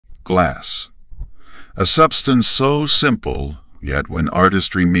glass. A substance so simple, yet when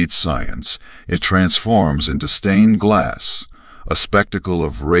artistry meets science, it transforms into stained glass, a spectacle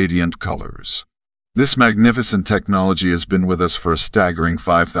of radiant colors. This magnificent technology has been with us for a staggering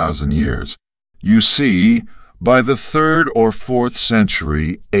 5,000 years. You see, by the 3rd or 4th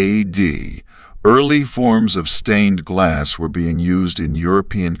century AD, early forms of stained glass were being used in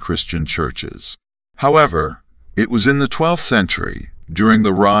European Christian churches. However, it was in the 12th century, during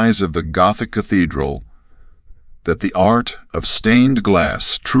the rise of the Gothic cathedral, that the art of stained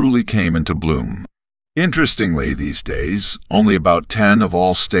glass truly came into bloom. Interestingly, these days, only about 10% of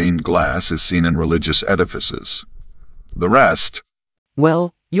all stained glass is seen in religious edifices. The rest,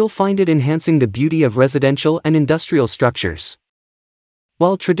 well, you'll find it enhancing the beauty of residential and industrial structures.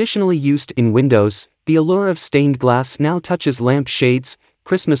 While traditionally used in windows, the allure of stained glass now touches lamp shades,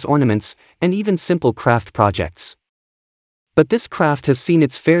 Christmas ornaments, and even simple craft projects. But this craft has seen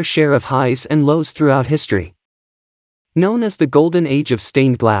its fair share of highs and lows throughout history. Known as the Golden Age of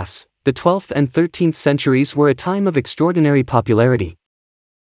stained glass, the 12th and 13th centuries were a time of extraordinary popularity.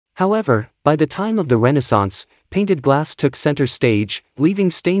 However, by the time of the Renaissance, painted glass took center stage, leaving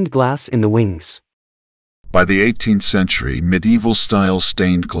stained glass in the wings. By the 18th century, medieval-style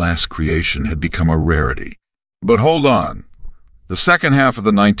stained glass creation had become a rarity. But hold on. The second half of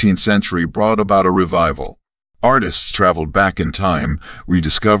the 19th century brought about a revival. Artists traveled back in time,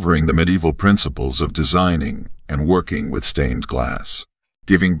 rediscovering the medieval principles of designing and working with stained glass,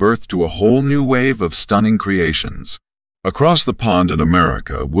 giving birth to a whole new wave of stunning creations. Across the pond in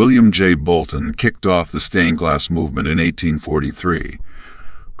America, William J. Bolton kicked off the stained glass movement in 1843,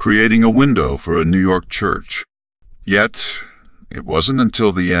 creating a window for a New York church. Yet, it wasn't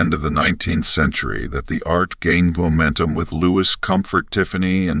until the end of the 19th century that the art gained momentum with Louis Comfort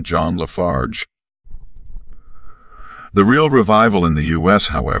Tiffany and John Lafarge. The real revival in the U.S.,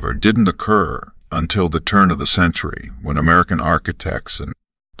 however, didn't occur until the turn of the century, when American architects and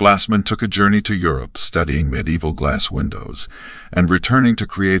glassmen took a journey to Europe, studying medieval glass windows, and returning to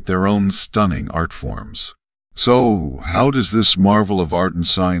create their own stunning art forms. So, how does this marvel of art and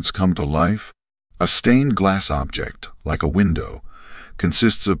science come to life? A stained glass object, like a window,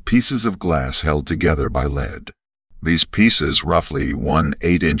 consists of pieces of glass held together by lead. These pieces, roughly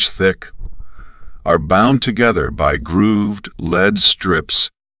 1/8 inch thick, are bound together by grooved lead strips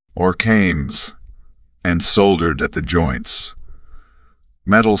or cames and soldered at the joints.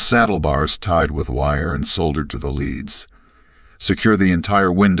 Metal saddle bars tied with wire and soldered to the leads secure the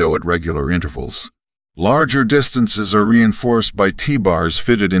entire window at regular intervals. Larger distances are reinforced by T-bars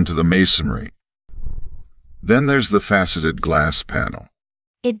fitted into the masonry. Then there's the faceted glass panel.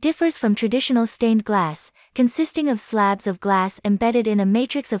 It differs from traditional stained glass, consisting of slabs of glass embedded in a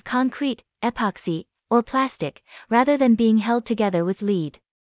matrix of concrete, epoxy, or plastic, rather than being held together with lead.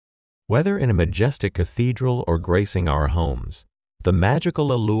 Whether in a majestic cathedral or gracing our homes, the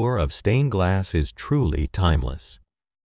magical allure of stained glass is truly timeless.